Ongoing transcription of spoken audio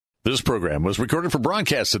This program was recorded for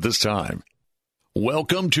broadcast at this time.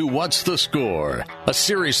 Welcome to What's the Score, a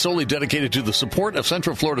series solely dedicated to the support of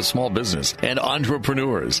Central Florida small business and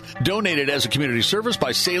entrepreneurs, donated as a community service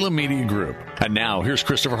by Salem Media Group. And now, here's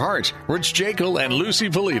Christopher Hart, Rich Jekyll, and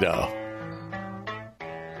Lucy Polito.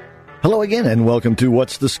 Hello again, and welcome to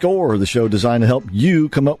What's the Score, the show designed to help you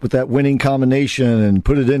come up with that winning combination and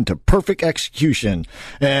put it into perfect execution.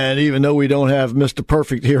 And even though we don't have Mr.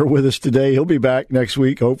 Perfect here with us today, he'll be back next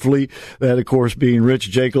week, hopefully. That, of course, being Rich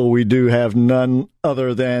Jekyll, we do have none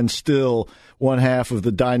other than still one half of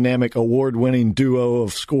the dynamic award-winning duo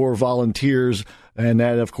of SCORE volunteers, and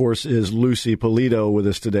that, of course, is Lucy Polito with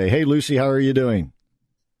us today. Hey, Lucy, how are you doing?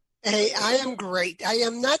 Hey, I am great. I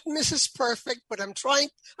am not Mrs. Perfect, but I'm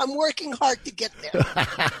working hard to get there.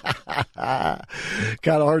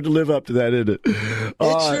 Kind of hard to live up to that, isn't it? It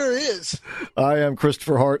sure is. I am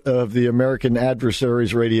Christopher Hart of the American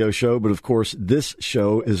Adversaries radio show, but of course, this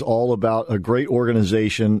show is all about a great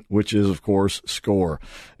organization, which is, of course, SCORE,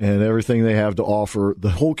 and everything they have to offer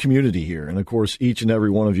the whole community here. And of course, each and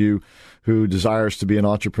every one of you who desires to be an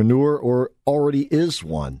entrepreneur or already is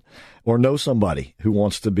one, or know somebody who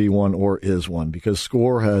wants to be one or is one, because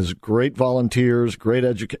SCORE has great volunteers, great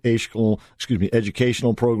educational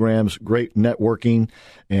programs, great networking,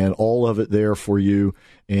 and all of it there for you.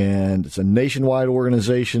 And it's a nationwide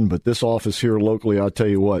organization, but this office here locally, I'll tell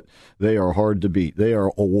you what, they are hard to beat. They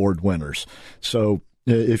are award winners. So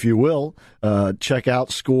if you will, check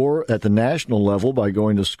out SCORE at the national level by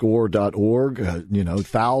going to score.org.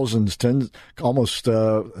 Thousands, tens, almost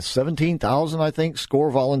 17,000, I think, SCORE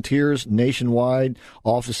volunteers nationwide,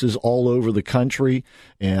 offices all over the country.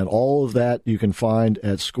 And all of that you can find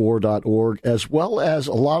at score.org, as well as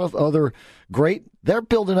a lot of other great, they're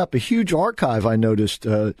building up a huge archive, I noticed,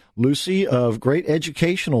 Lucy, of great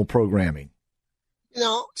educational programming. You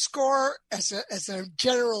know, SCORE, as a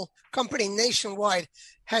general company nationwide,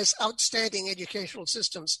 has outstanding educational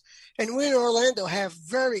systems. And we in Orlando have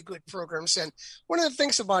very good programs. And one of the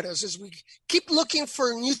things about us is we keep looking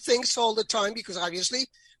for new things all the time, because obviously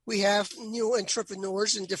we have new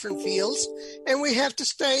entrepreneurs in different fields, and we have to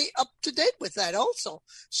stay up to date with that also.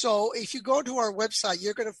 So if you go to our website,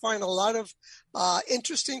 you're going to find a lot of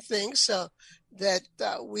interesting things that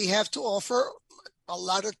we have to offer. A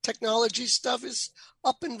lot of technology stuff is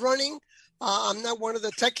up and running. I'm not one of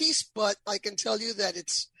the techies, but I can tell you that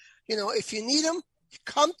it's, if you need them,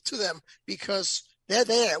 come to them, because they're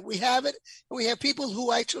there. We have it. And we have people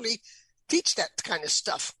who actually teach that kind of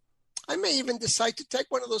stuff. I may even decide to take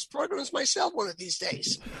one of those programs myself one of these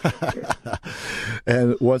days.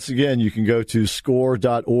 And once again, you can go to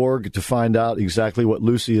score.org to find out exactly what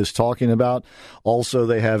Lucy is talking about. Also,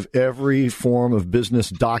 they have every form of business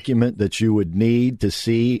document that you would need to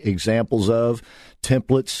see examples of,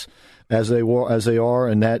 templates as they are,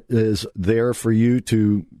 and that is there for you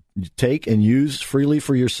to take and use freely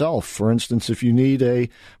for yourself. For instance, if you need a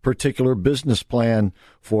particular business plan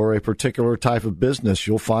for a particular type of business,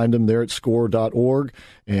 you'll find them there at score.org,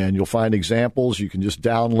 and you'll find examples. You can just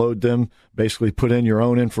download them, basically put in your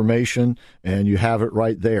own information, and you have it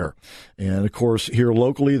right there. And, of course, here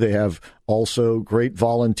locally, they have also great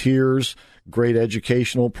volunteers, great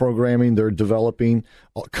educational programming they're developing,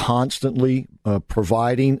 constantly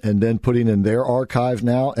providing and then putting in their archive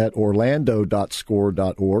now at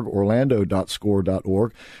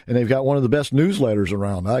orlando.score.org. And they've got one of the best newsletters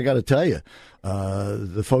around. I got to tell you,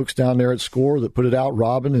 the folks down there at SCORE that put it out,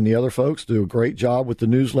 Robin and the other folks, do a great job with the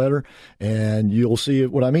newsletter. And you'll see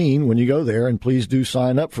what I mean when you go there. And please do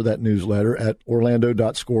sign up for that newsletter at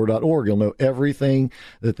orlando.score.org. You'll know everything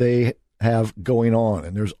that they have going on,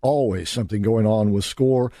 and there's always something going on with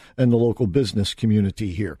SCORE and the local business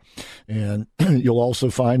community here. And you'll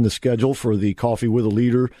also find the schedule for the Coffee with a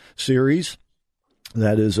Leader series.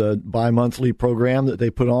 That is a bi-monthly program that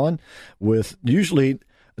they put on with usually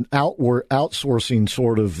an outsourcing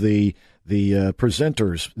sort of the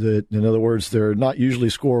presenters. That, in other words, they're not usually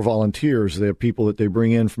SCORE volunteers. They're people that they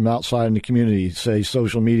bring in from outside in the community, say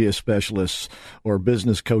social media specialists or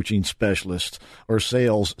business coaching specialists or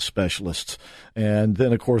sales specialists. And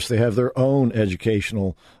then, of course, they have their own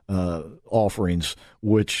educational offerings,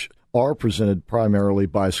 which are presented primarily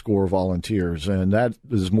by SCORE volunteers. And that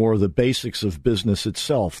is more of the basics of business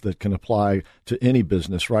itself that can apply to any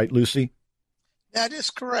business. Right, Lucy? That is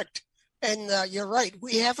correct. And you're right.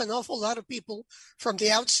 We have an awful lot of people from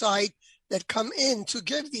the outside that come in to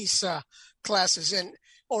give these classes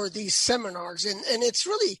or these seminars. And it's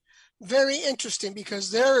really very interesting,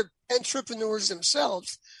 because they're entrepreneurs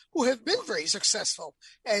themselves who have been very successful.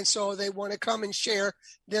 And so they want to come and share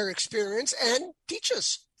their experience and teach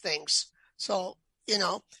us things. So,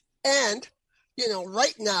 and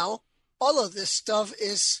right now, all of this stuff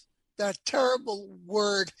is that terrible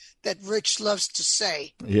word that Rich loves to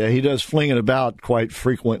say. Yeah, he does fling it about quite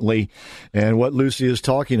frequently. And what Lucy is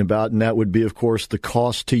talking about, and that would be, of course, the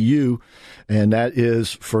cost to you. And that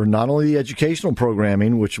is for not only the educational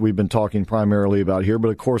programming, which we've been talking primarily about here, but,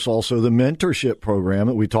 of course, also the mentorship program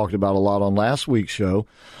that we talked about a lot on last week's show.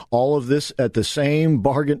 All of this at the same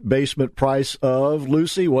bargain basement price of,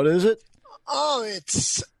 Lucy, what is it? Oh,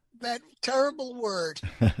 it's that terrible word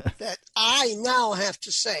that I now have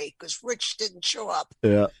to say because Rich didn't show up.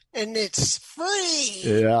 Yeah. And it's free.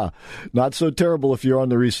 Yeah. Not so terrible if you're on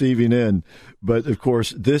the receiving end. But, of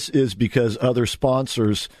course, this is because other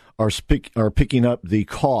sponsors are picking up the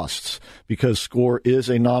costs because SCORE is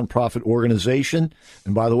a nonprofit organization.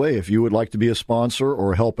 And by the way, if you would like to be a sponsor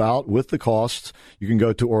or help out with the costs, you can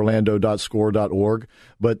go to orlando.score.org.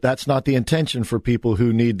 But that's not the intention for people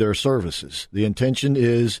who need their services. The intention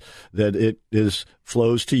is that it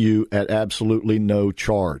flows to you at absolutely no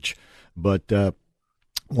charge. But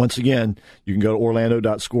once again, you can go to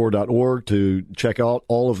orlando.score.org to check out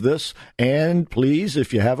all of this. And please,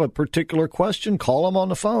 if you have a particular question, call them on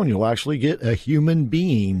the phone. You'll actually get a human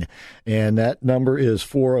being. And that number is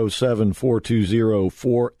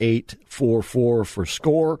 407-420-4844 for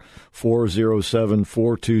SCORE,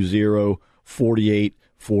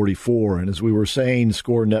 407-420-4844. And as we were saying,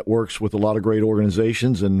 SCORE networks with a lot of great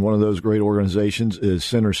organizations, and one of those great organizations is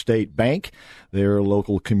Center State Bank. They're a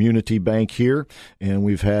local community bank here, and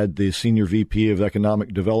we've had the Senior VP of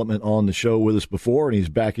Economic Development on the show with us before, and he's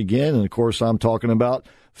back again. And, of course, I'm talking about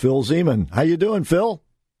Phil Zeman. How you doing, Phil?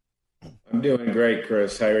 I'm doing great,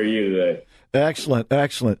 Chris. How are you today? Excellent,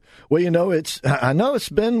 excellent. Well, I know it's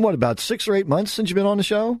been, about 6 or 8 months since you've been on the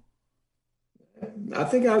show? I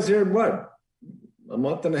think I was here, a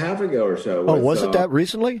month and a half ago or so. Oh, was it that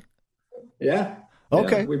recently? Yeah.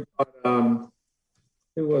 Okay. Yeah, we brought,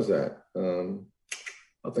 who was that? I'll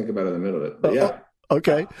think about it in a minute. But yeah.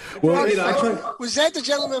 Okay. Well, was that the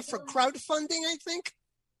gentleman for crowdfunding, I think?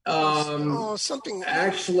 Something.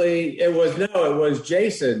 Actually, it was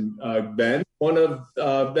Jason Ben, one of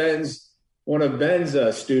Ben's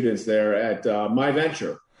students there at My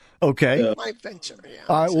Venture. Okay. My venture, yeah.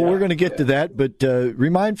 All right, well, we're going to get to that, but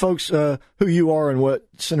remind folks who you are and what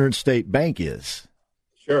Center State Bank is.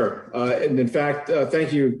 Sure. And in fact,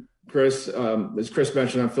 thank you, Chris. As Chris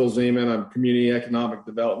mentioned, I'm Phil Zeman. I'm Community Economic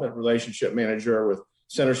Development Relationship Manager with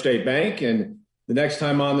Center State Bank. And the next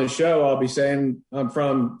time on the show, I'll be saying I'm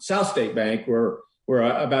from South State Bank. We're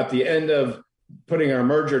about the end of putting our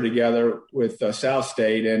merger together with South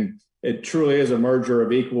State, and it truly is a merger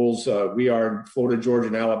of equals. We are in Florida, Georgia,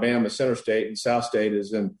 and Alabama, Center State, and South State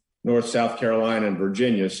is in North South Carolina and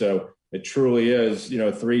Virginia. So it truly is,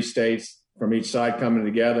 3 states from each side coming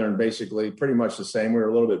together and basically pretty much the same. We're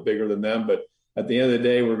a little bit bigger than them, but at the end of the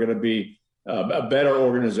day, we're going to be a better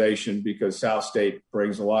organization because South State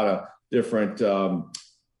brings a lot of different to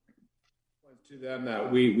them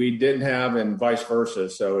that we didn't have and vice versa.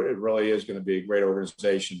 So it really is going to be a great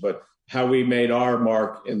organization. But how we made our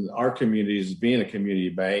mark in our communities is being a community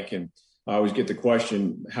bank. And I always get the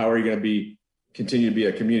question, how are you going to continue to be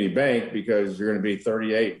a community bank? Because you're going to be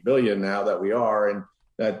 38 billion now that we are. And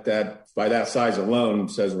that by that size alone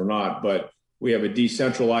says we're not. But we have a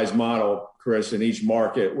decentralized model, Chris, in each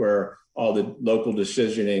market where all the local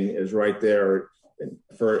decisioning is right there.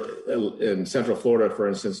 In Central Florida, for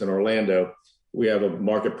instance, in Orlando, we have a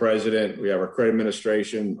market president, we have our credit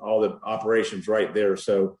administration, all the operations right there.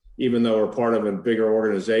 So even though we're part of a bigger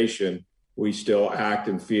organization, we still act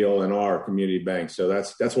and feel in our community bank. So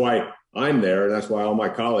that's why I'm there, and that's why all my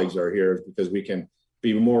colleagues are here, because we can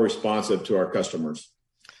be more responsive to our customers.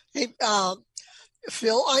 Hey,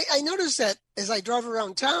 Phil, I noticed that as I drive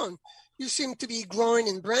around town, you seem to be growing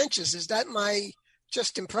in branches. Is that my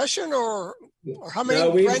just impression, or how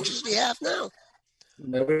many branches do you have now?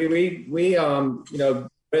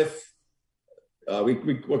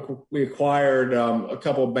 We acquired a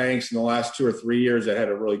couple of banks in the last 2 or 3 years that had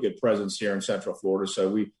a really good presence here in Central Florida. So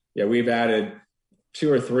we've added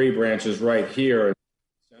 2 or 3 branches right here in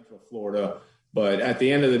Central Florida. But at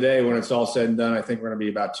the end of the day, when it's all said and done, I think we're going to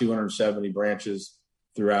be about 270 branches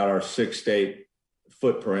throughout our 6-state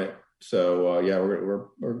footprint. So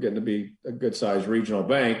we're getting to be a good sized regional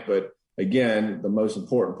bank. But again, the most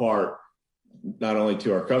important part, not only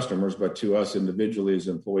to our customers, but to us individually as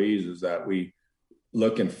employees, is that we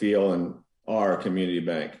look and feel and are a community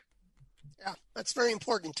bank. Yeah, that's very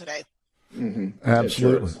important today. Mm-hmm.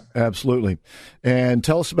 Absolutely. Sure. Absolutely. And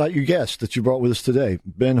tell us about your guest that you brought with us today,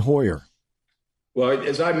 Ben Hoyer. Well,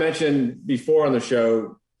 as I mentioned before on the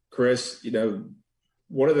show, Chris,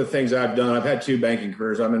 one of the things I've done, I've had 2 banking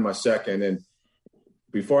careers. I'm in my second, and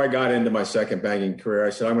before I got into my second banking career, I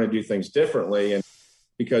said, I'm going to do things differently. And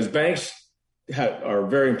because banks are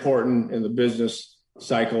very important in the business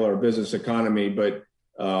cycle or business economy, but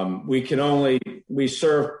we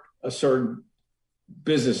serve a certain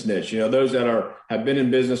business niche, those that have been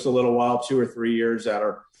in business a little while, 2 or 3 years, that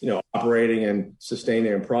are, operating and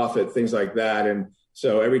sustaining and profit, things like that. And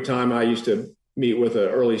so every time I used to meet with an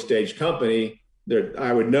early stage company,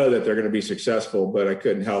 I would know that they're going to be successful, but I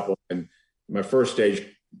couldn't help them. And my first stage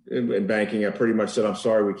in banking, I pretty much said, I'm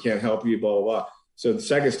sorry, we can't help you, blah, blah, blah. So the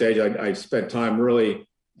second stage, I spent time really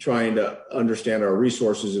trying to understand our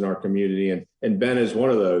resources in our community. And Ben is one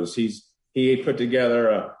of those. He put together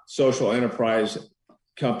a social enterprise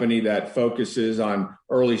company that focuses on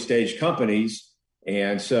early stage companies.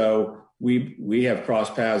 And so we have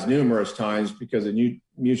crossed paths numerous times because of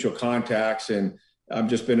mutual contacts. And I've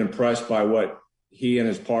just been impressed by what he and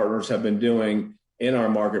his partners have been doing in our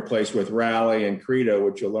marketplace with Rally and Credo,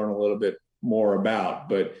 which you'll learn a little bit more about.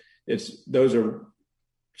 But those are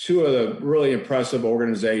two of the really impressive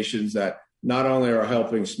organizations that not only are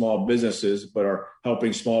helping small businesses, but are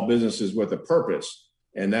helping small businesses with a purpose.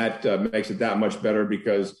 And that makes it that much better,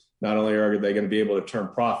 because not only are they going to be able to turn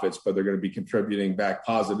profits, but they're going to be contributing back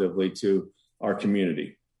positively to our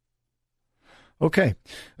community. Okay.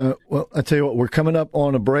 Well, I tell you what, we're coming up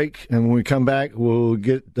on a break, and when we come back, we'll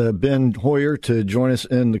get Ben Hoyer to join us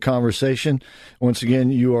in the conversation. Once again,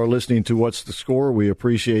 you are listening to What's the Score? We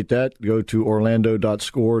appreciate that. Go to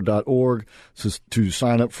orlando.score.org to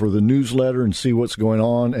sign up for the newsletter and see what's going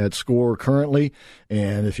on at Score currently.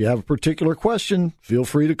 And if you have a particular question, feel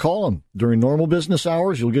free to call them. During normal business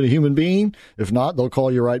hours, you'll get a human being. If not, they'll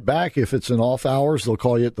call you right back. If it's in off hours, they'll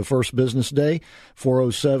call you at the first business day,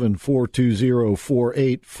 407-420-4844.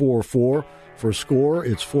 For Score,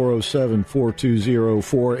 it's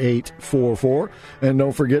 407-420-4844. And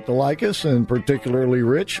don't forget to like us, and particularly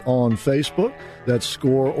Rich, on Facebook. That's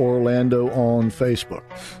Score Orlando on Facebook.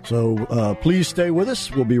 So please stay with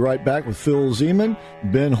us. We'll be right back with Phil Zeman,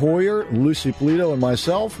 Ben Hoyer, Lucy Polito, and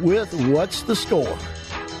myself with What's the Score?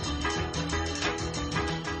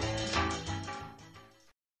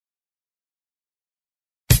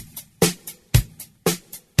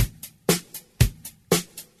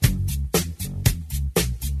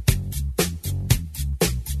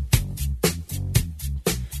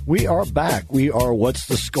 We are back. We are What's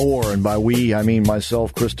the Score? And by we, I mean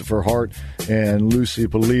myself, Christopher Hart, and Lucy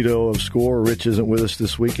Polito of Score. Rich isn't with us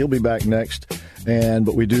this week. He'll be back next.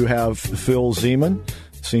 But we do have Phil Zeman,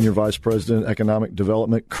 Senior Vice President, Economic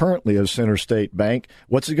Development, currently of Center State Bank.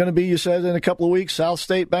 What's it going to be, you said, in a couple of weeks? South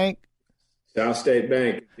State Bank? South State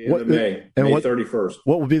Bank, the end of May, May 31st.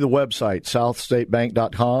 What would be the website?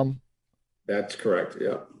 southstatebank.com? That's correct,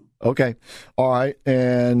 yeah. Okay. All right.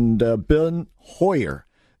 And Ben Hoyer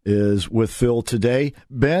is with Phil today.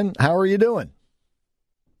 Ben, how are you doing?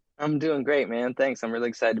 I'm doing great, man. Thanks. I'm really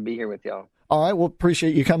excited to be here with y'all. All right. Well,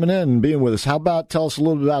 appreciate you coming in and being with us. How about tell us a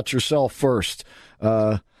little bit about yourself first?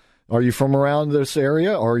 Are you from around this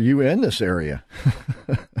area, or are you in this area?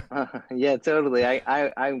 Yeah, totally.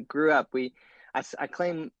 I grew up. I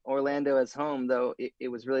claim Orlando as home, though it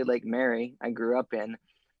was really Lake Mary I grew up in,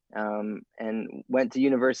 and went to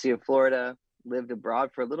University of Florida. Lived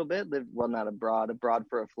abroad for a little bit. Not abroad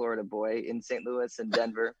for a Florida boy, in St. Louis and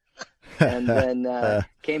Denver, and then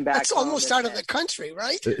came back. That's almost out of the country,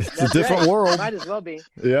 right? It's a different world. Might as well be.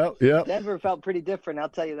 Yeah. Denver felt pretty different, I'll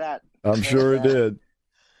tell you that. I'm sure it did.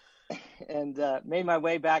 And made my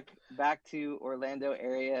way back to Orlando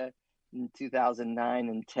area in 2009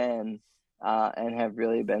 and 10, and have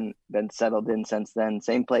really been settled in since then.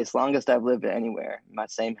 Same place, longest I've lived anywhere. My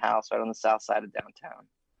same house right on the south side of downtown.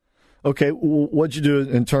 Okay, what'd you do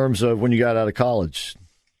in terms of when you got out of college?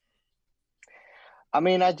 I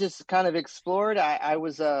mean, I just kind of explored. I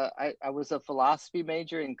was a philosophy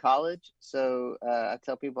major in college, so I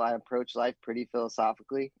tell people I approach life pretty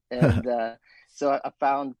philosophically, and so I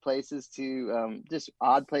found places to just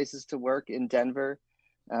odd places to work in Denver,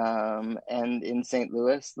 and in St.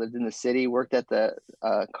 Louis. Lived in the city, worked at the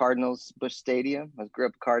Cardinals Busch Stadium. I grew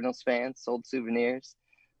up a Cardinals fan, sold souvenirs.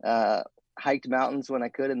 Hiked mountains when I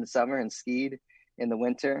could in the summer and skied in the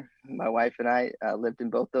winter. My wife and I lived in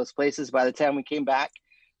both those places. By the time we came back,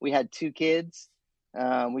 we had 2 kids.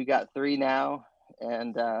 We got 3 now,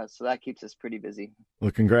 and so that keeps us pretty busy.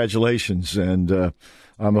 Well, congratulations. And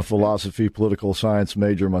I'm a philosophy, political science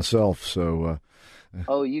major myself, so...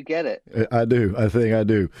 Oh, you get it. I do. I think I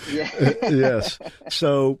do. Yeah. Yes.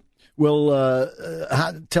 So, well,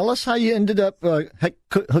 tell us how you ended up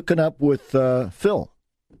hooking up with Phil.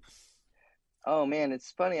 Oh man,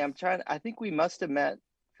 it's funny. I think we must have met,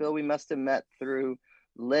 Phil. We must have met through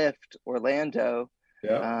Lyft Orlando.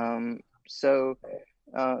 Yeah.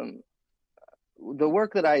 The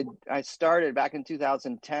work that I started back in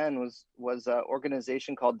 2010 was an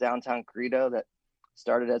organization called Downtown Credo that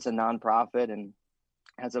started as a nonprofit and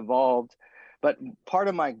has evolved. But part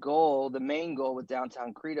of my goal, the main goal with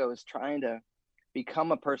Downtown Credo, is trying to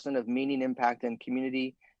become a person of meaning, impact, and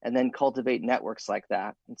community, and then cultivate networks like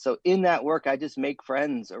that. And so in that work, I just make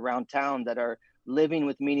friends around town that are living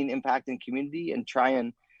with meaning, impact, and community, and try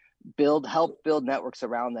and help build networks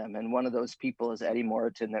around them. And one of those people is Eddie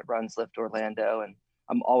Moreton that runs Lift Orlando. And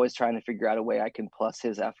I'm always trying to figure out a way I can plus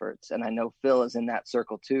his efforts. And I know Phil is in that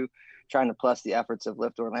circle too, trying to plus the efforts of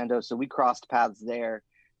Lift Orlando. So we crossed paths there,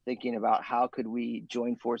 thinking about how could we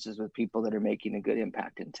join forces with people that are making a good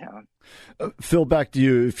impact in town. Phil, back to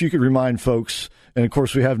you. If you could remind folks, and of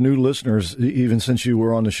course we have new listeners, even since you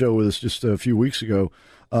were on the show with us just a few weeks ago,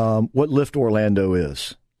 what Lift Orlando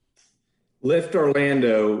is. Lift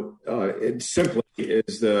Orlando, it simply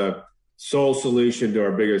is the sole solution to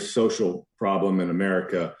our biggest social problem in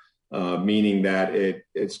America, meaning that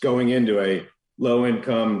it's going into a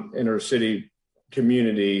low-income inner-city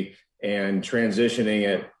community and transitioning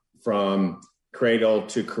it from cradle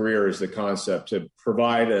to career is the concept, to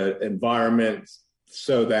provide an environment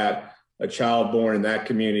so that a child born in that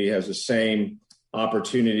community has the same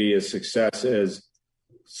opportunity of success as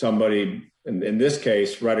somebody, in this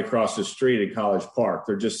case, right across the street at College Park.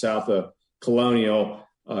 They're just south of Colonial,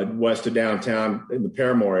 west of downtown in the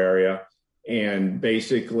Paramore area. And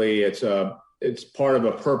basically it's part of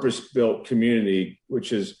a purpose-built community,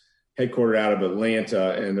 which is headquartered out of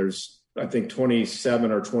Atlanta. And there's, I think,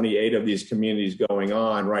 27 or 28 of these communities going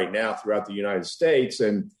on right now throughout the United States.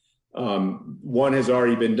 And one has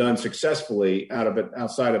already been done successfully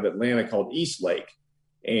outside of Atlanta called East Lake.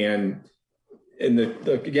 And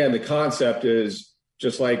the concept is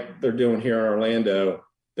just like they're doing here in Orlando.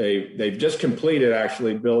 They've just completed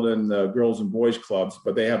actually building the girls and boys clubs,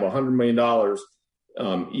 but they have $100 million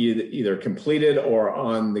either completed or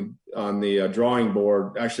on the drawing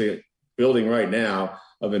board, actually building right now,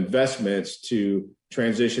 of investments to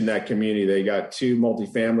transition that community. They got 2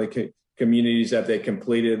 multifamily communities that they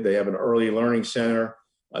completed. They have an early learning center.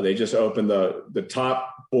 They just opened the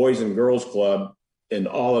top boys and girls club in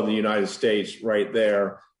all of the United States right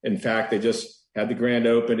there. In fact, they just had the grand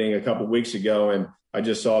opening a couple of weeks ago, and I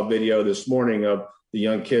just saw a video this morning of the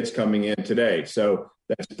young kids coming in today. So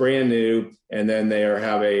that's brand new. And then they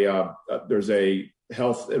there's a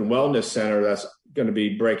health and wellness center that's going to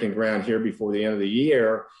be breaking ground here before the end of the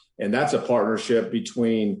year. And that's a partnership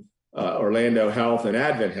between Orlando Health and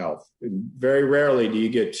Advent Health. And very rarely do you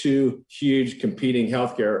get 2 huge competing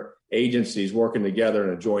healthcare agencies working together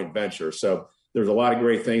in a joint venture. So there's a lot of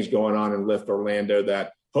great things going on in Lift Orlando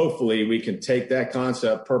that hopefully we can take that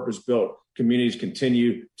concept, purpose-built communities,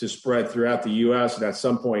 continue to spread throughout the U.S. And at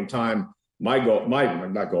some point in time, my goal,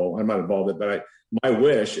 I'm not involved in it, but my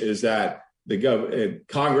wish is that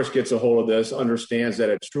Congress gets a hold of this, understands that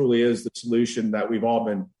it truly is the solution that we've all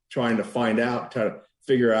been trying to find out, try to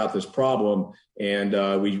figure out this problem, and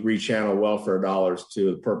we rechannel welfare dollars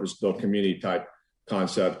to the purpose-built community type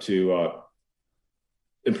concept to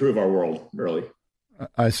improve our world, really.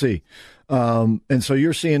 I see. And so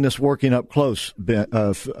you're seeing this working up close, Ben,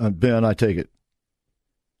 I take it.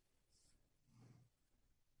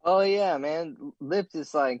 Oh yeah, man. Lift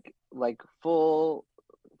is like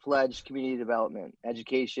full-fledged community development,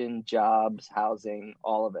 education, jobs, housing,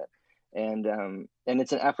 all of it. And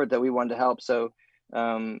it's an effort that we wanted to help. So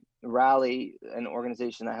Rally, an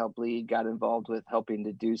organization I helped lead, got involved with helping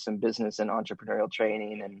to do some business and entrepreneurial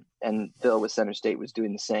training, and Phil with Center State was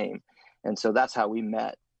doing the same. And so that's how we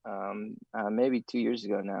met, maybe 2 years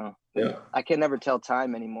ago now. Yeah. I can never tell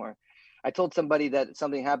time anymore. I told somebody that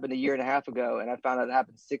something happened 1.5 years ago, and I found out it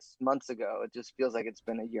happened 6 months ago. It just feels like it's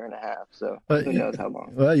been 1.5 years. So who knows how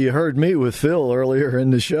long. Well, you heard me with Phil earlier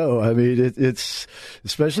in the show. I mean, it's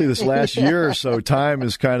especially this last year or so, time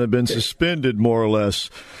has kind of been suspended more or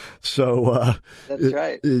less. So that's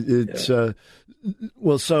right.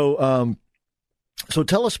 Well, so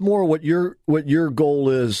tell us more what your goal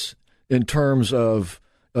is in terms of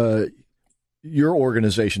your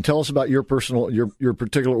organization. Tell us about your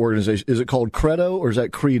particular organization. Is it called Credo or is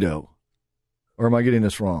that Credo? Or am I getting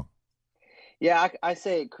this wrong? Yeah, I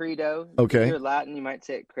say it Credo. Okay. If you're Latin, you might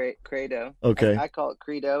say it Credo. Okay. I call it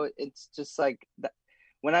Credo. It's just like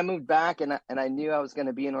when I moved back and I knew I was going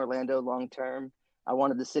to be in Orlando long term, I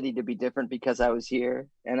wanted the city to be different because I was here.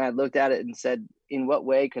 And I looked at it and said, in what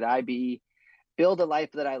way could I build a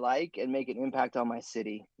life that I like and make an impact on my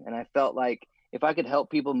city? And I felt like if I could help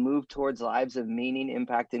people move towards lives of meaning,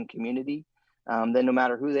 impact, and community, then no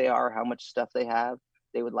matter who they are, how much stuff they have,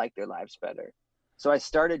 they would like their lives better. So I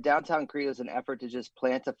started Downtown Credo as an effort to just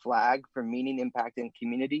plant a flag for meaning, impact, and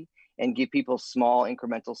community and give people small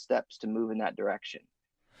incremental steps to move in that direction.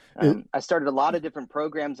 I started a lot of different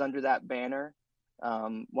programs under that banner.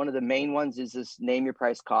 One of the main ones is this Name Your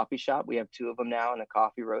Price coffee shop. We have 2 of them now in a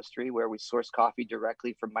coffee roastery where we source coffee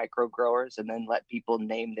directly from micro growers and then let people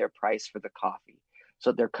name their price for the coffee.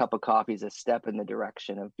 So their cup of coffee is a step in the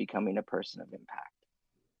direction of becoming a person of impact.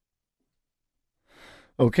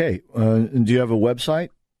 Okay. Do you have a website?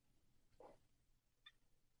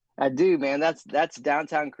 I do, man. That's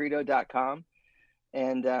downtowncredo.com.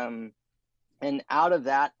 And out of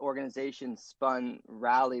that organization spun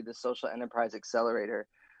Rally, the social enterprise accelerator,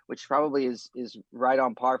 which probably is right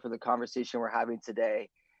on par for the conversation we're having today.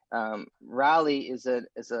 Rally is a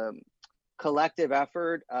collective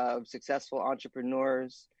effort of successful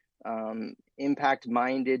entrepreneurs,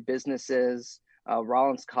 impact-minded businesses,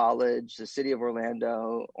 Rollins College, the city of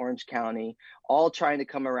Orlando, Orange County, all trying to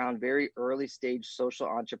come around very early stage social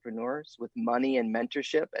entrepreneurs with money and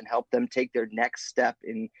mentorship and help them take their next step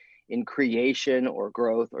in creation or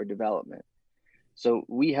growth or development. So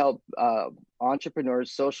we help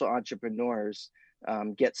entrepreneurs, social entrepreneurs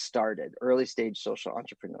get started, early stage social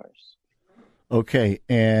entrepreneurs. Okay,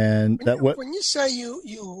 and when you say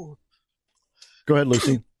you go ahead,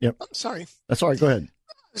 Lucy. Yep. I'm sorry. That's all right. Go ahead.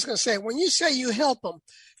 I was going to say, when you say you help them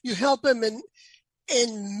in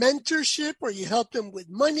mentorship, or you help them with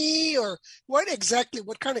money, or what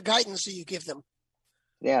kind of guidance do you give them?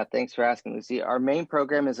 Yeah, thanks for asking, Lucy. Our main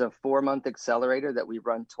program is a 4-month accelerator that we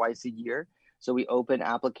run twice a year. So we open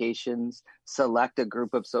applications, select a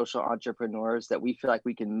group of social entrepreneurs that we feel like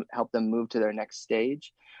we can help them move to their next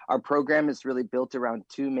stage. Our program is really built around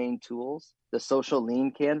 2 main tools: the Social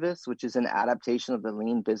Lean Canvas, which is an adaptation of the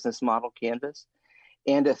Lean business model canvas,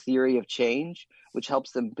 and a theory of change, which helps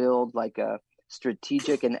them build like a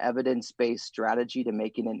strategic and evidence-based strategy to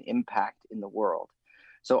making an impact in the world.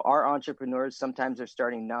 So our entrepreneurs sometimes are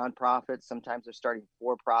starting nonprofits, sometimes they're starting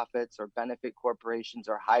for-profits or benefit corporations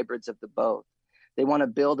or hybrids of the both. They want to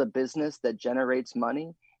build a business that generates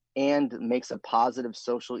money and makes a positive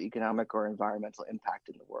social, economic, or environmental impact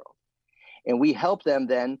in the world. And we help them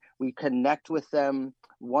then, we connect with them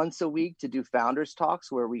once a week to do founders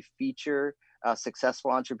talks where we feature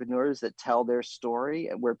successful entrepreneurs that tell their story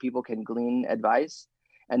and where people can glean advice.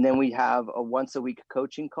 And then we have a once a week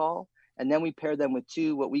coaching call. And then we pair them with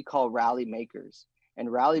 2 what we call Rally Makers.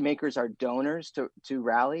 And Rally Makers are donors to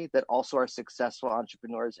Rally that also are successful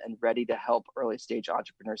entrepreneurs and ready to help early stage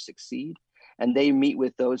entrepreneurs succeed. And they meet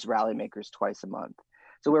with those Rally Makers twice a month.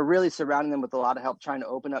 So we're really surrounding them with a lot of help, trying to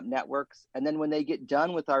open up networks. And then when they get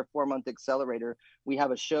done with our 4-month accelerator, we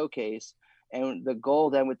have a showcase. And the goal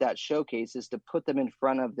then with that showcase is to put them in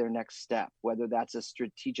front of their next step, whether that's a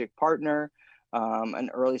strategic partner, an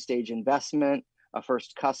early stage investment, a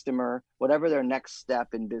first customer, whatever their next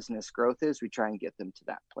step in business growth is, we try and get them to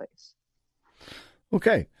that place.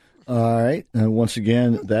 Okay. All right. Once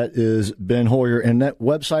again, that is Ben Hoyer. And that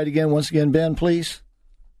website again, once again, Ben, please.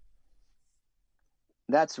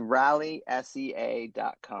 That's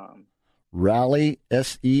rallysea.com.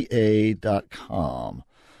 Rallysea.com.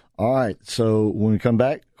 All right. So when we come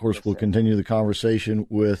back, of course, we'll continue the conversation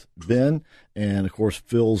with Ben and, of course,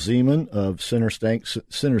 Phil Zeman of Center State,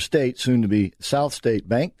 soon to be South State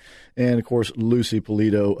Bank, and, of course, Lucy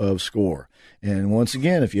Polito of SCORE. And once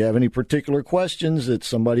again, if you have any particular questions that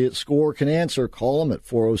somebody at SCORE can answer, call them at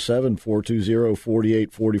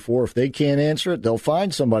 407-420-4844. If they can't answer it, they'll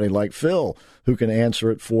find somebody like Phil who can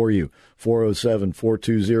answer it for you.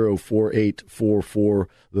 407-420-4844,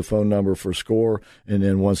 the phone number for SCORE. And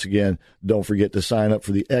then once again, don't forget to sign up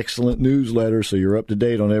for the excellent newsletter so you're up to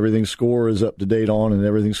date on everything SCORE is up to date on and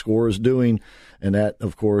everything SCORE is doing. And that,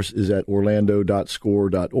 of course, is at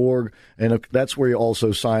orlando.score.org. And that's where you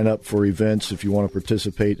also sign up for events if you want to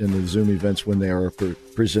participate in the Zoom events when they are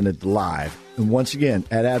presented live. And once again,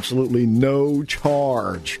 at absolutely no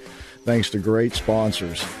charge, thanks to great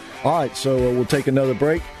sponsors. All right, so we'll take another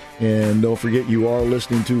break. And don't forget, you are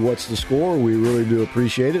listening to What's the Score? We really do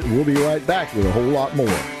appreciate it. We'll be right back with a whole lot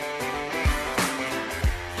more.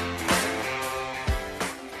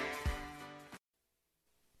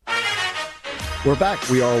 We're back.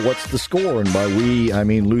 We are What's the Score? And by we, I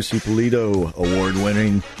mean Lucy Polito,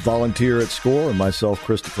 award-winning volunteer at SCORE, and myself,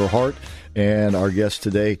 Christopher Hart, and our guest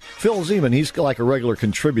today, Phil Zeman. He's like a regular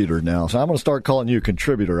contributor now, so I'm going to start calling you a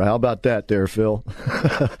contributor. How about that there, Phil?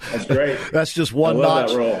 That's great. That's just one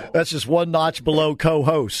notch. That's just one notch below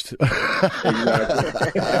co-host.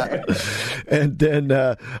 Exactly. And then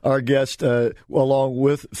our guest, along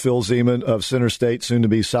with Phil Zeman of Center State, soon to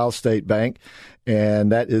be South State Bank,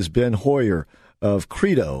 and that is Ben Hoyer of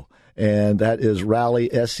Credo. and that is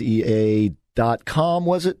rallysea.com.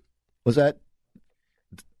 Was that?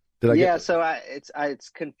 So it's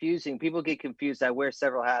confusing. People get confused. I wear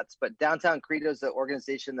several hats, but Downtown Credo is the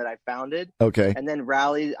organization that I founded. Okay. And then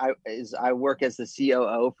Rally, I work as the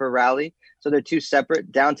COO for Rally. So they're two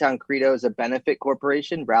separate. Downtown Credo is a benefit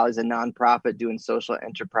corporation. Rally is a nonprofit doing social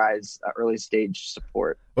enterprise early stage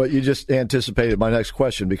support. Well, you just anticipated my next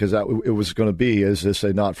question, because it was going to be, is this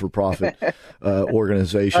a not-for-profit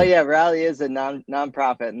organization? Oh, yeah. Rally is a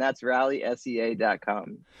nonprofit, and that's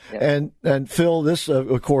rallysea.com. Yeah. And Phil, this,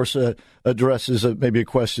 of course, addresses maybe a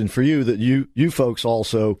question for you, that you folks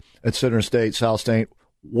also at Center State, South State,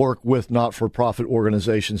 work with not-for-profit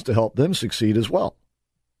organizations to help them succeed as well.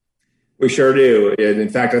 We sure do. And in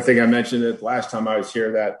fact, I think I mentioned it last time I was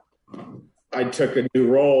here that I took a new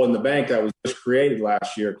role in the bank that was just created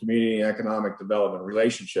last year, Community and Economic Development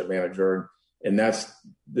Relationship Manager. And that's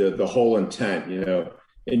the whole intent.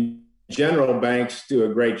 In general, banks do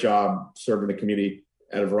a great job serving the community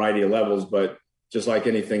at a variety of levels, but just like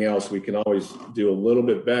anything else, we can always do a little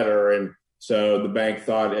bit better. And so the bank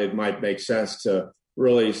thought it might make sense to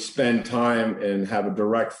really spend time and have a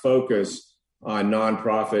direct focus on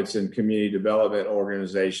nonprofits and community development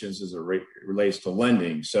organizations as it relates to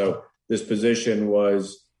lending. So this position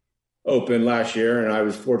was open last year, and I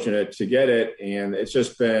was fortunate to get it. And it's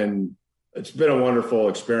been a wonderful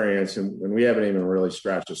experience. And we haven't even really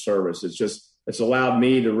scratched the surface. It's allowed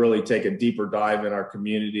me to really take a deeper dive in our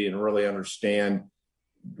community and really understand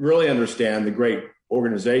the great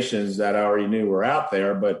organizations that I already knew were out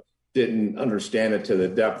there, but didn't understand it to the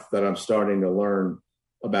depth that I'm starting to learn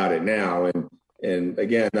about it now. And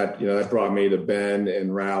again, that brought me to Ben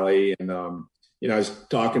and Rally. And, I was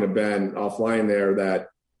talking to Ben offline there that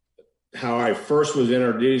how I first was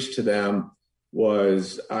introduced to them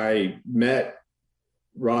was I met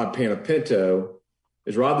Rob Panapinto.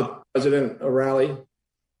 Is Rob the president of Rally?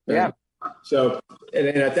 Yeah. So, and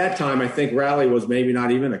at that time, I think Rally was maybe not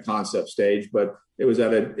even a concept stage, but it was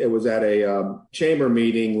at a chamber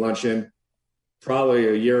meeting luncheon, probably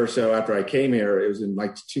a year or so after I came here. It was in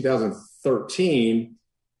like 2013,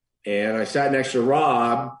 and I sat next to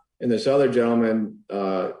Rob and this other gentleman,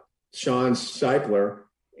 Sean Seipler,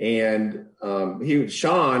 and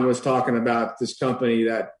Sean was talking about this company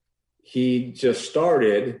that he just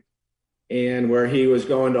started, and where he was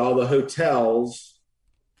going to all the hotels,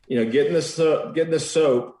 getting the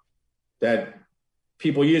soap that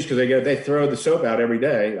people use, because they throw the soap out every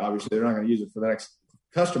day. Obviously, they're not going to use it for the next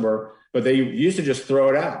customer, but they used to just throw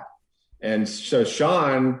it out. And so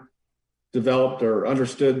Sean developed or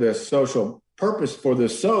understood the social purpose for the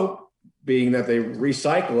soap, being that they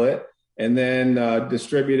recycle it and then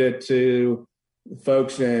distribute it to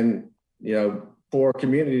folks in poor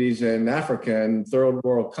communities in Africa and third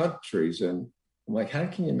world countries. And I'm like, how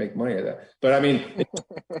can you make money at that? But I mean,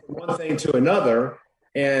 one thing to another.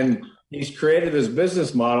 And he's created this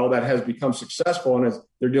business model that has become successful, and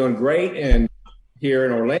they're doing great here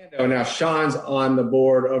in Orlando. Now Sean's on the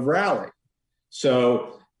board of Rally.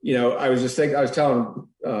 So, I was telling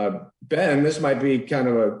Ben, this might be kind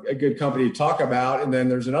of a good company to talk about. And then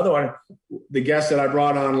there's another one. The guest that I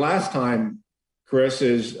brought on last time, Chris,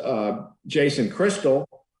 is Jason Crystal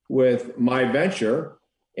with My Venture.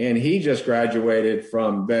 And he just graduated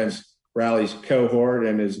from Ben's Rally's cohort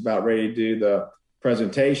and is about ready to do the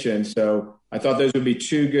presentation. So I thought those would be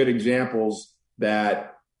two good examples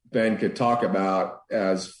that Ben could talk about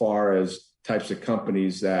as far as types of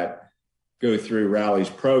companies that go through Rally's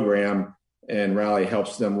program, and Rally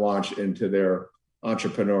helps them launch into their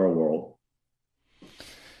entrepreneurial world.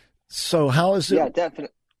 So how is it? Yeah,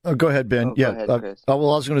 definitely. Oh, go ahead, Ben. Go ahead, Chris. I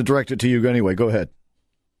was going to direct it to you anyway. Go ahead.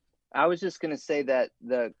 I was just going to say that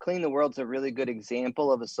the Clean the World's a really good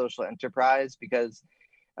example of a social enterprise, because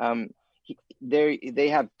they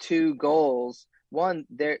have two goals. One,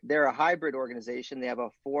 they're a hybrid organization. They have a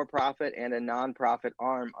for-profit and a nonprofit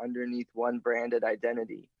arm underneath one branded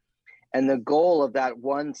identity. And the goal of that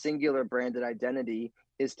one singular branded identity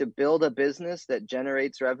is to build a business that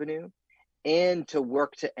generates revenue and to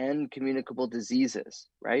work to end communicable diseases,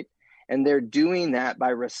 right? And they're doing that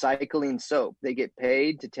by recycling soap. They get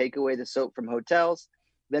paid to take away the soap from hotels.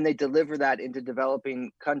 Then they deliver that into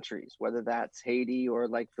developing countries, whether that's Haiti or,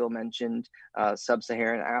 like Phil mentioned,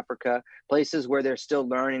 sub-Saharan Africa, places where they're still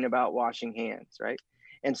learning about washing hands, right?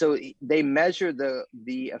 And so they measure the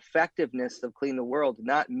effectiveness of Clean the World,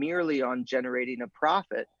 not merely on generating a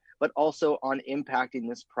profit, but also on impacting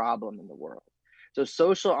this problem in the world. So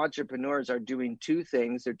social entrepreneurs are doing two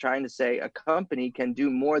things. They're trying to say a company can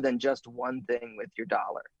do more than just one thing with your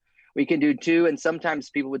dollar. We can do two, and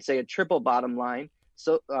sometimes people would say a triple bottom line.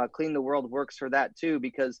 So Clean the World works for that too,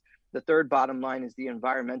 because the third bottom line is the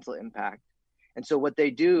environmental impact. And so what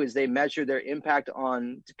they do is they measure their impact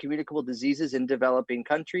on communicable diseases in developing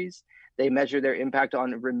countries. They measure their impact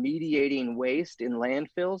on remediating waste in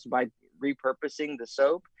landfills by repurposing the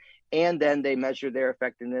soap. And then they measure their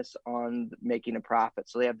effectiveness on making a profit.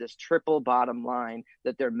 So they have this triple bottom line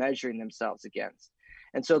that they're measuring themselves against.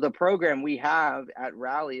 And so the program we have at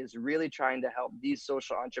Rally is really trying to help these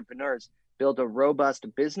social entrepreneurs build a robust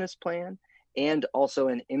business plan and also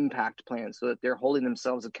an impact plan so that they're holding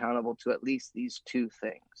themselves accountable to at least these two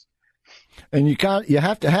things. And you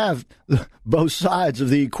have to have both sides of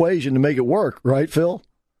the equation to make it work, right, Phil?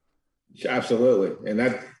 Absolutely. And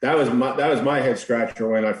that was my head scratcher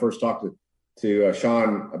when I first talked to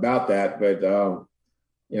Sean about that. But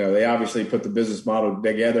they obviously put the business model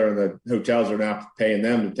together, and the hotels are now paying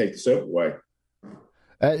them to take the soap away.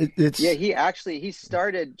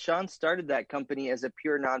 Sean started that company as a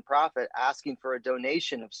pure nonprofit, asking for a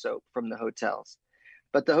donation of soap from the hotels.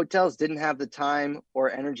 But the hotels didn't have the time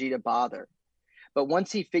or energy to bother. But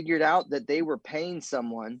once he figured out that they were paying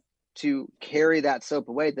someone to carry that soap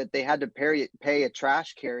away, that they had to pay a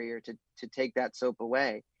trash carrier to take that soap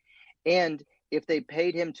away. And if they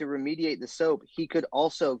paid him to remediate the soap, he could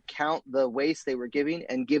also count the waste they were giving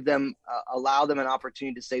and give them, allow them an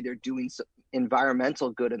opportunity to say they're doing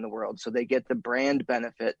environmental good in the world. So they get the brand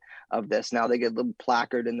benefit of this. Now they get a little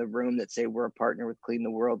placard in the room that say, we're a partner with Clean the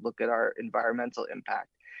World. Look at our environmental impact.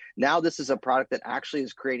 Now this is a product that actually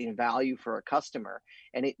is creating value for a customer,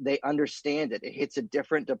 and they understand it. It hits a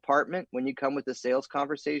different department when you come with a sales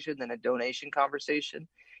conversation than a donation conversation.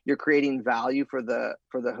 You're creating value for the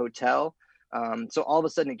hotel. So all of a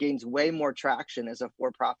sudden it gains way more traction as a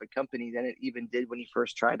for-profit company than it even did when you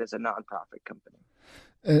first tried as a nonprofit company.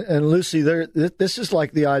 And Lucy, this is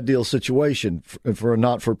like the ideal situation for a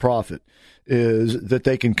not-for-profit, is that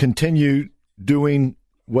they can continue doing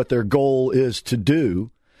what their goal is to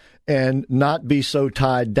do and not be so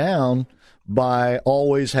tied down by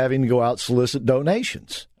always having to go out solicit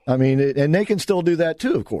donations. I mean, and they can still do that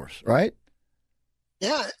too, of course, right?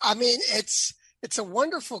 Yeah, I mean, it's a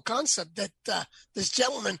wonderful concept that this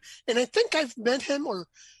gentleman, and I think I've met him, or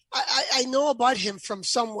I know about him from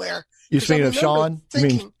somewhere. You're speaking of Sean?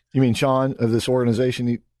 You mean Sean of this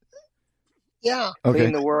organization? Yeah. Okay.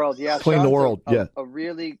 Clean the World. Yeah. Clean Sean's the World.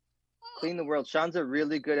 Clean the World. Sean's a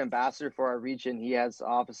really good ambassador for our region. He has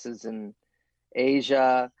offices in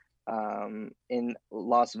Asia, in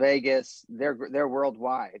Las Vegas. They're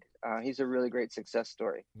worldwide. He's a really great success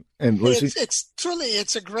story. And Lucy,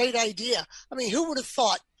 it's a great idea. I mean, who would have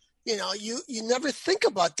thought? You never think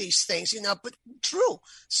about these things, but true.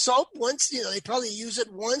 Soap, once, they probably use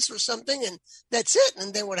it once or something, and that's it.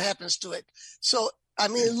 And then what happens to it? So, I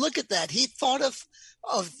mean, look at that. He thought of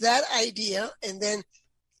that idea, and then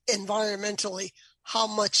environmentally, how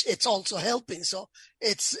much it's also helping. So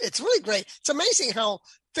it's really great. It's amazing how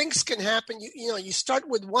things can happen. You start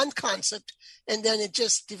with one concept, and then it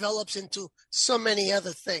just develops into so many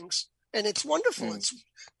other things. And it's wonderful. It's a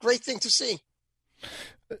great thing to see.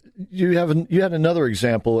 You had another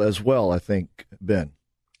example as well, I think, Ben.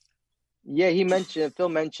 Yeah, Phil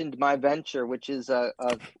mentioned My Venture, which is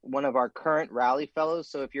one of our current Rally Fellows.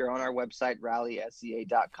 So if you're on our website,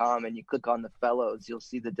 rallysea.com, and you click on the fellows, you'll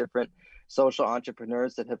see the different social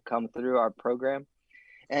entrepreneurs that have come through our program.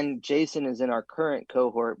 And Jason is in our current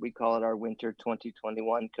cohort. We call it our Winter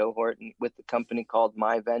 2021 cohort, with the company called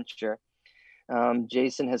My Venture.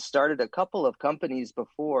 Jason has started a couple of companies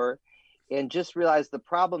before, and just realized the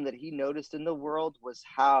problem that he noticed in the world was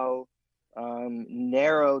how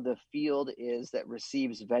narrow the field is that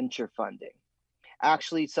receives venture funding.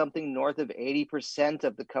 Actually, something north of 80%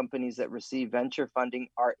 of the companies that receive venture funding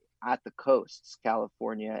are at the coasts,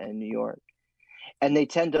 California and New York. And they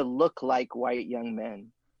tend to look like white young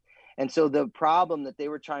men. And so the problem that they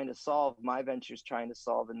were trying to solve, My Venture's trying to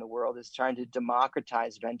solve in the world, is trying to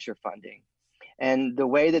democratize venture funding. And the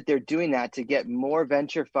way that they're doing that to get more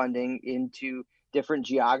venture funding into different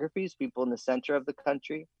geographies, people in the center of the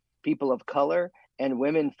country, people of color, and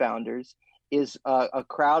women founders, is a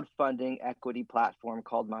crowdfunding equity platform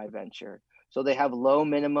called My Venture. So they have low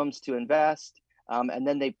minimums to invest, and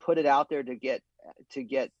then they put it out there to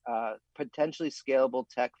get potentially scalable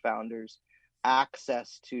tech founders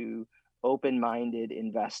access to open-minded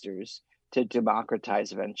investors to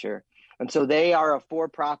democratize venture. And so they are a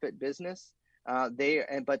for-profit business. But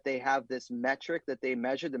they have this metric that they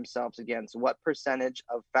measure themselves against. What percentage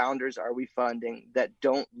of founders are we funding that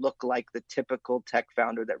don't look like the typical tech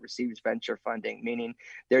founder that receives venture funding, meaning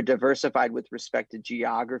they're diversified with respect to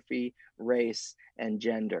geography, race, and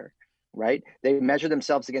gender. right? They measure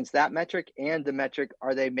themselves against that metric and the metric,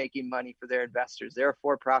 are they making money for their investors? They're a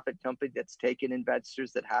for-profit company that's taken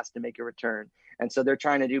investors that has to make a return. And so they're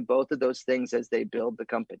trying to do both of those things as they build the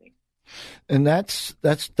company. And that's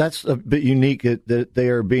a bit unique that they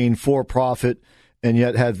are being for-profit and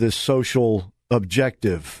yet have this social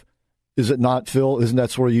objective. Is it not, Phil? Isn't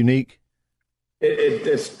that sort of unique?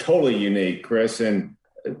 It's totally unique, Chris, and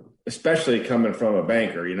especially coming from a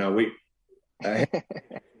banker.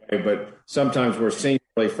 But sometimes we're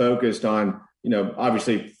singularly focused on,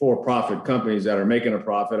 obviously for-profit companies that are making a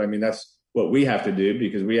profit. I mean, that's what we have to do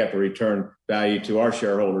because we have to return value to our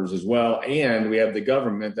shareholders as well. And we have the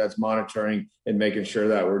government that's monitoring and making sure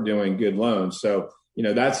that we're doing good loans. So,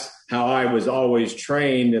 that's how I was always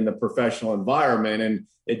trained in the professional environment. And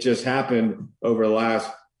it just happened over the last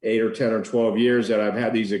 8 or 10 or 12 years that I've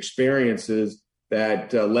had these experiences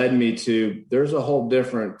that led me to, there's a whole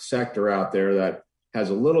different sector out there that has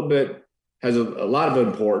a lot of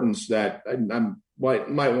importance that I might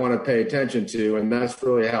want to pay attention to. And that's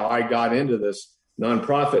really how I got into this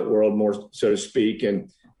nonprofit world, more so to speak. And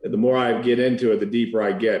the more I get into it, the deeper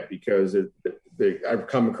I get, because I've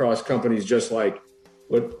come across companies just like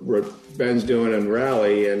what Ben's doing in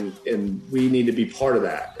Rally, and we need to be part of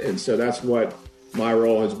that. And so that's what my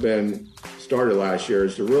role has been started last year,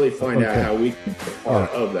 is to really find out how we can be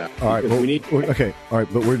part of that. All right. All right.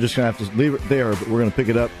 But we're just going to have to leave it there, but we're going to pick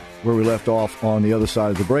it up where we left off on the other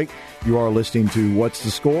side of the break. You are listening to What's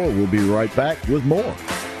the Score? We'll be right back with more.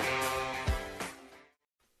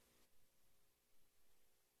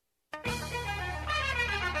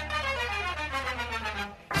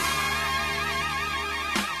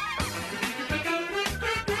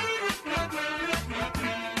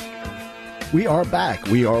 We are back.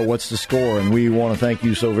 We are What's the Score? And we want to thank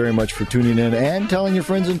you so very much for tuning in and telling your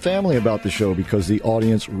friends and family about the show, because the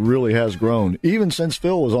audience really has grown, even since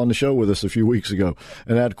Phil was on the show with us a few weeks ago.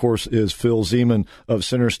 And that, of course, is Phil Zeman of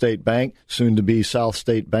Center State Bank, soon to be South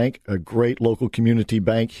State Bank, a great local community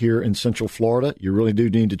bank here in Central Florida. You really do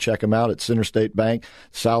need to check them out at Center State Bank,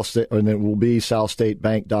 and it will be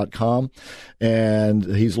southstatebank.com. And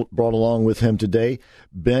he's brought along with him today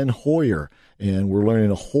Ben Hoyer. And we're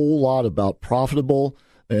learning a whole lot about profitable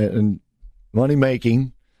and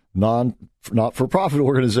money-making, not-for-profit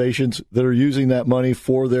organizations that are using that money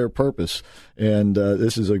for their purpose. And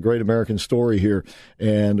this is a great American story here.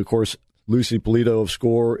 And, of course, Lucy Polito of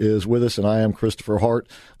SCORE is with us, and I am Christopher Hart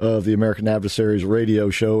of the American Adversaries radio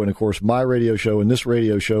show. And, of course, my radio show and this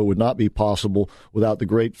radio show would not be possible without the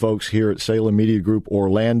great folks here at Salem Media Group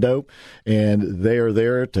Orlando. And they are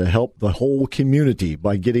there to help the whole community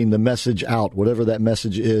by getting the message out, whatever that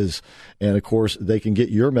message is. And, of course, they can get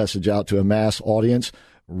your message out to a mass audience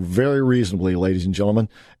very reasonably, ladies and gentlemen.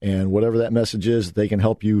 And whatever that message is, they can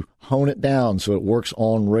help you hone it down so it works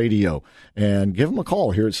on radio. And give them a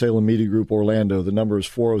call here at Salem Media Group Orlando. The number is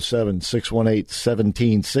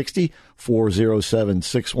 407-618-1760,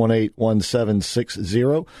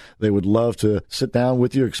 407-618-1760. They would love to sit down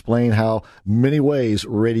with you, explain how many ways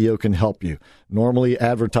radio can help you. Normally,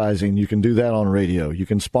 advertising, you can do that on radio. You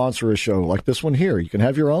can sponsor a show like this one here. You can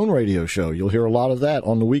have your own radio show. You'll hear a lot of that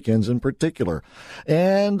on the weekends in particular.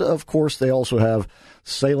 And, of course, they also have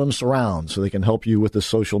Salem Surround, so they can help you with the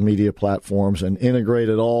social media platforms and integrate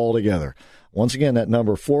it all together. Once again, that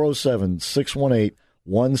number,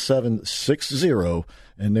 407-618-1760,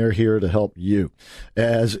 and they're here to help you,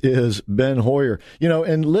 as is Ben Hoyer.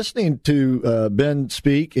 And listening to Ben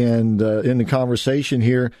speak and in the conversation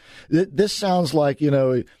here, this sounds like,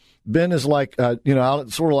 Ben is like, out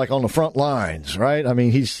sort of like on the front lines, right? I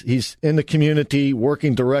mean, he's in the community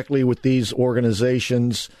working directly with these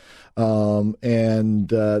organizations, and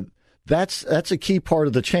that's a key part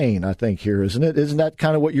of the chain, I think, here, isn't it? Isn't that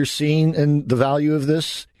kind of what you're seeing in the value of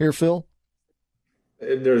this here, Phil?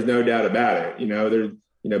 There's no doubt about it.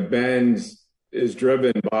 Ben is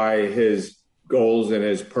driven by his goals and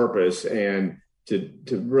his purpose, and to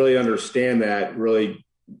really understand that really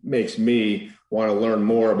makes me want to learn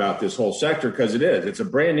more about this whole sector, because it's a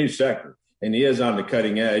brand new sector, and he is on the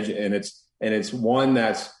cutting edge, and it's one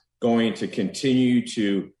that's going to continue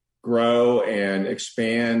to grow and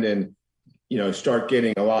expand and, start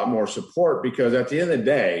getting a lot more support, because at the end of the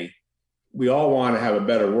day, we all want to have a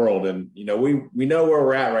better world. And, we know where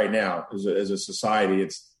we're at right now as a society.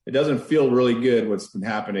 It doesn't feel really good what's been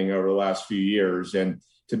happening over the last few years. And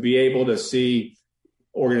to be able to see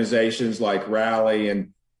organizations like Rally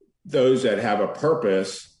and those that have a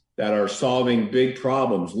purpose that are solving big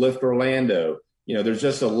problems, Lift Orlando, there's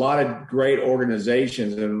just a lot of great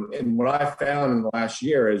organizations. And what I found in the last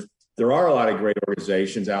year is there are a lot of great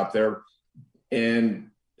organizations out there.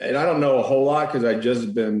 And and I don't know a whole lot because I've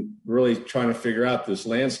just been really trying to figure out this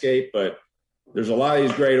landscape, but there's a lot of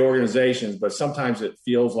these great organizations, but sometimes it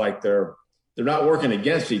feels like they're not working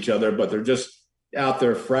against each other, but they're just out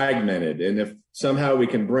there fragmented. And if somehow we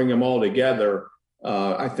can bring them all together,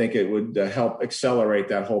 I think it would help accelerate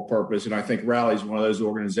that whole purpose. And I think Rally is one of those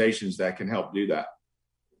organizations that can help do that.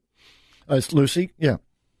 It's Lucy. Yeah.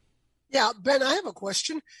 Yeah, Ben, I have a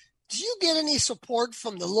question. Do you get any support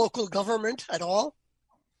from the local government at all?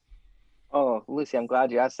 Oh, Lucy, I'm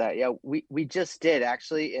glad you asked that. Yeah, we just did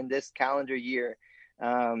actually in this calendar year.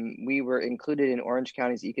 We were included in Orange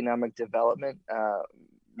County's economic development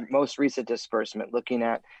most recent disbursement, looking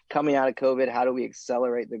at coming out of COVID, how do we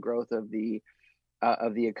accelerate the growth of the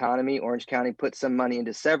economy. Orange County put some money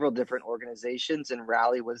into several different organizations, and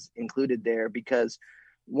Rally was included there because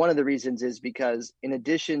one of the reasons is because in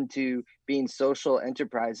addition to being social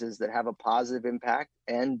enterprises that have a positive impact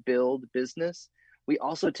and build business, we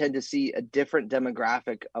also tend to see a different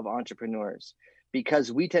demographic of entrepreneurs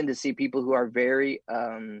because we tend to see people who are very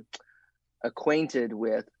acquainted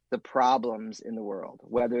with the problems in the world,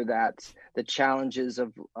 whether that's the challenges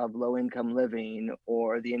of low-income living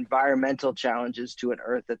or the environmental challenges to an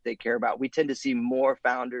earth that they care about. We tend to see more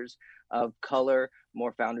founders of color,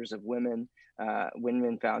 more founders of women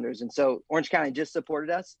founders. And so Orange County just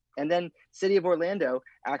supported us. And then City of Orlando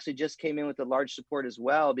actually just came in with a large support as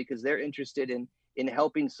well because they're interested in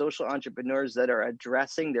helping social entrepreneurs that are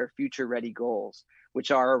addressing their future-ready goals,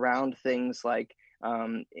 which are around things like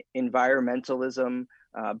environmentalism,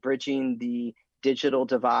 bridging the digital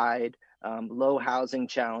divide, low housing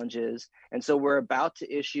challenges. And so we're about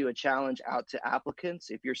to issue a challenge out to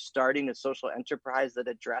applicants. If you're starting a social enterprise that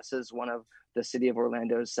addresses one of the City of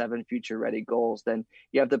Orlando's 7 future ready goals, then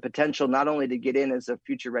you have the potential not only to get in as a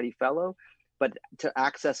future ready fellow, but to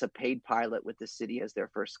access a paid pilot with the city as your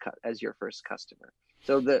first customer.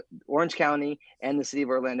 So the Orange County and the City of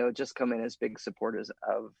Orlando just come in as big supporters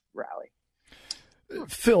of Rally.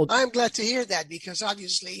 Phil, I'm glad to hear that because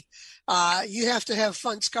obviously you have to have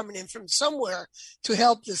funds coming in from somewhere to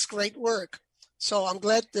help this great work. So I'm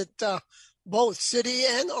glad that both City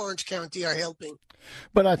and Orange County are helping.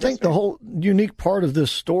 But I think the whole unique part of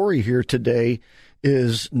this story here today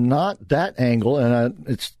is not that angle, and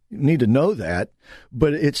it's need to know that.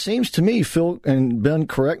 But it seems to me, Phil and Ben,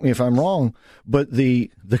 correct me if I'm wrong, but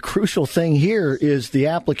the crucial thing here is the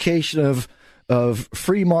application of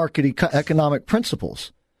free market economic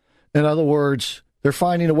principles. In other words, they're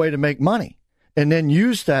finding a way to make money and then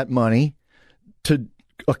use that money to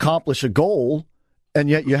accomplish a goal. And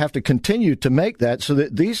yet you have to continue to make that so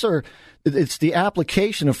that it's the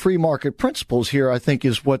application of free market principles here, I think,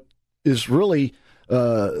 is what is really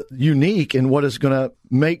unique and what is going to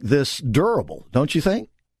make this durable. Don't you think?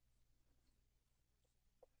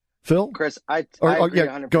 Phil? Chris, I agree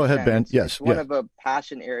 100%. Go ahead, Ben. It's one of a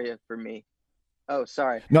passion area for me. Oh,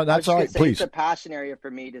 sorry. No, that's all right. Please. It's a passion area for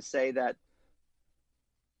me to say that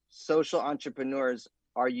social entrepreneurs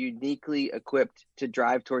are uniquely equipped to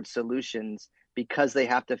drive towards solutions because they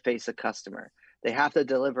have to face a customer. They have to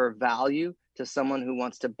deliver value to someone who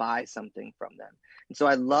wants to buy something from them. And so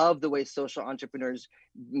I love the way social entrepreneurs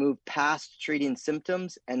move past treating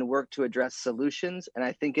symptoms and work to address solutions. And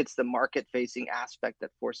I think it's the market-facing aspect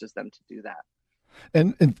that forces them to do that.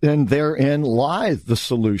 And therein lie the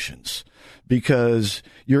solutions, because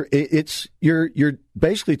you're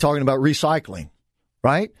basically talking about recycling,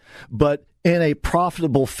 right? But in a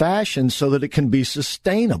profitable fashion so that it can be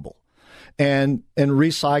sustainable, and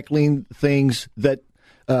recycling things that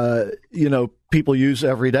people use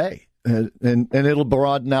every day, and it'll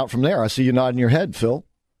broaden out from there. I see you nodding your head, Phil.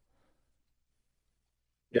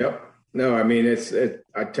 Yep. No, I mean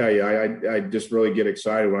I tell you, I just really get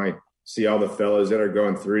excited when I see all the fellows that are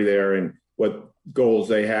going through there and what goals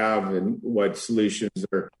they have and what solutions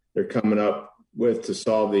they're coming up with to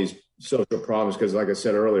solve these social problems. Because like I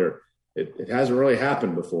said earlier, it hasn't really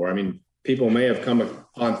happened before. I mean, people may have come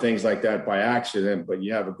upon things like that by accident, but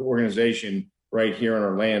you have an organization right here in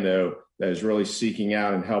Orlando that is really seeking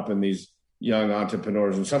out and helping these young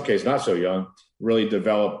entrepreneurs, in some cases not so young, really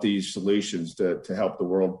develop these solutions to help the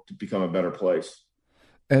world to become a better place.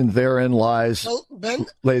 And therein lies Ben,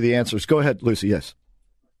 lay the answers. Go ahead, Lucy. Yes.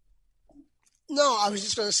 No, I was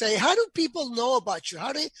just going to say, how do people know about you?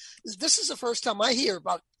 This is the first time I hear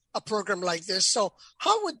about a program like this. So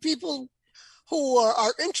how would people who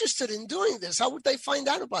are interested in doing this, how would they find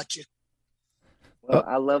out about you? Well,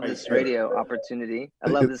 I love this radio opportunity. I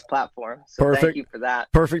love this platform. So perfect. Thank you for that.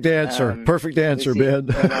 Perfect answer. Perfect answer, Ben.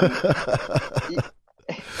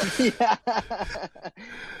 Yeah.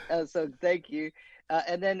 So thank you.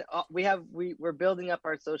 And then we're building up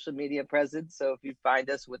our social media presence. So if you find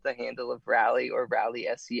us with the handle of Rally or Rally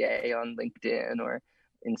SEA on LinkedIn or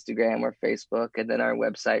Instagram or Facebook, and then our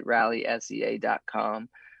website, rallysea.com.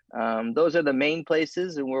 Those are the main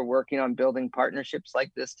places, and we're working on building partnerships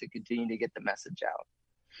like this to continue to get the message out.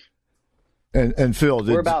 And Phil,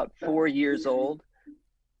 we're about 4 years old.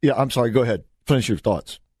 Yeah, I'm sorry. Go ahead. Finish your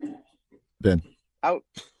thoughts, Ben. I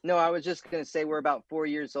was just going to say we're about 4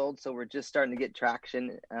 years old, so we're just starting to get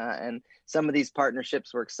traction. And some of these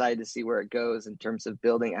partnerships, we're excited to see where it goes in terms of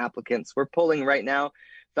building applicants. We're pulling right now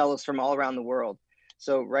fellows from all around the world.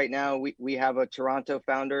 So right now we have a Toronto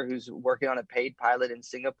founder who's working on a paid pilot in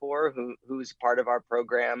Singapore who's part of our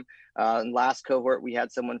program. Last cohort, we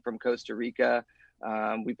had someone from Costa Rica.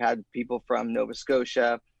 We've had people from Nova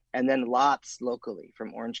Scotia, and then lots locally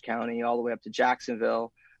from Orange County all the way up to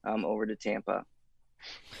Jacksonville, over to Tampa.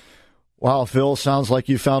 Wow, Phil, sounds like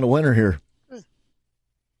you found a winner here.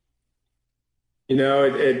 You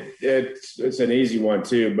know, it's an easy one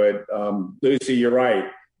too, but Lucy, you're right.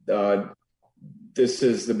 This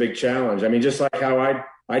is the big challenge. I mean, just like how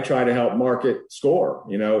I try to help market SCORE,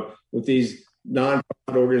 you know, with these nonprofit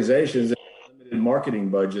organizations, limited marketing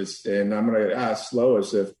budgets. And I'm going to ask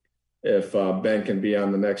Lois if Ben can be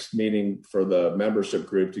on the next meeting for the membership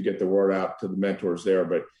group to get the word out to the mentors there.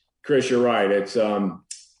 But Chris, you're right. It's like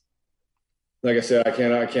I said, I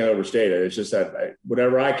can't overstate it. It's just that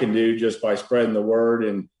whatever I can do just by spreading the word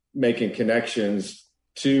and making connections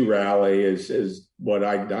to Rally is what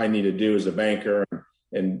I need to do as a banker,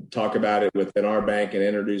 and talk about it within our bank and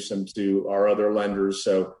introduce them to our other lenders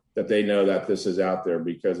so that they know that this is out there,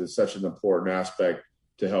 because it's such an important aspect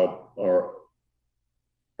to help our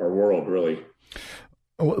world, really.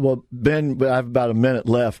 Well, Ben, I have about a minute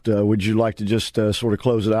left. Would you like to just sort of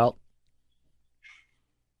close it out?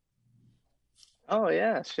 Oh,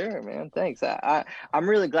 yeah, sure, man. Thanks. I'm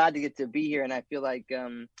really glad to get to be here, and I feel like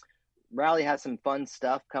Rally has some fun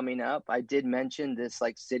stuff coming up. I did mention this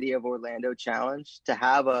City of Orlando challenge, to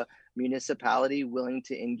have a municipality willing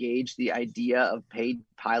to engage the idea of paid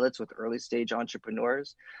pilots with early stage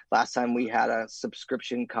entrepreneurs. Last time we had a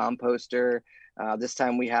subscription composter. This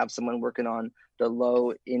time we have someone working on the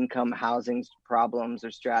low income housing problems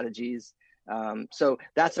or strategies. So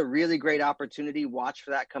that's a really great opportunity. Watch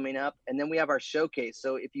for that coming up. And then we have our showcase.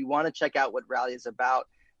 So if you want to check out what Rally is about,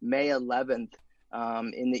 May 11th,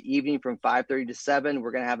 in the evening from 5:30 to 7,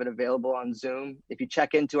 we're going to have it available on Zoom. If you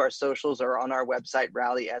check into our socials or on our website,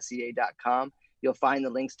 rallysea.com, you'll find the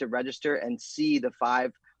links to register and see the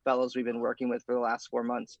 5 fellows we've been working with for the last 4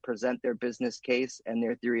 months present their business case and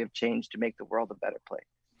their theory of change to make the world a better place.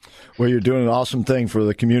 Well, you're doing an awesome thing for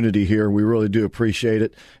the community here. We really do appreciate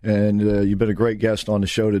it. And you've been a great guest on the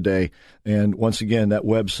show today. And once again, that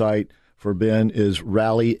website for Ben is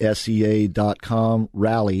rallysea.com,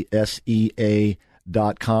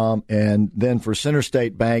 rallysea.com. And then for Center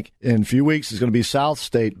State Bank, in a few weeks, it's going to be South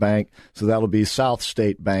State Bank. So that'll be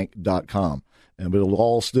southstatebank.com. But it'll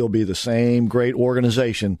all still be the same great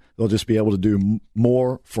organization. They'll just be able to do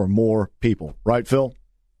more for more people. Right, Phil?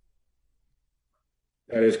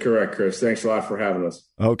 That is correct, Chris. Thanks a lot for having us.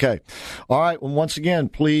 Okay. All right. Well, once again,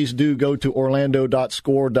 please do go to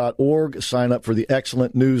orlando.score.org. Sign up for the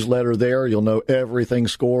excellent newsletter there. You'll know everything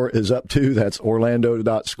SCORE is up to. That's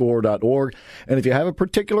orlando.score.org. And if you have a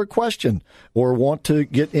particular question or want to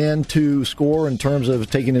get into SCORE in terms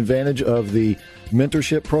of taking advantage of the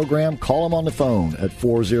mentorship program, call them on the phone at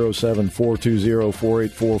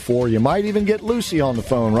 407-420-4844. You might even get Lucy on the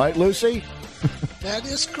phone, right, Lucy? That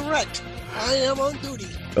is correct. I am on duty.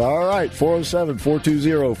 All right,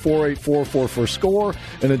 407-420-4844 for SCORE.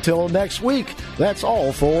 And until next week, that's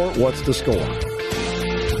all for What's the Score?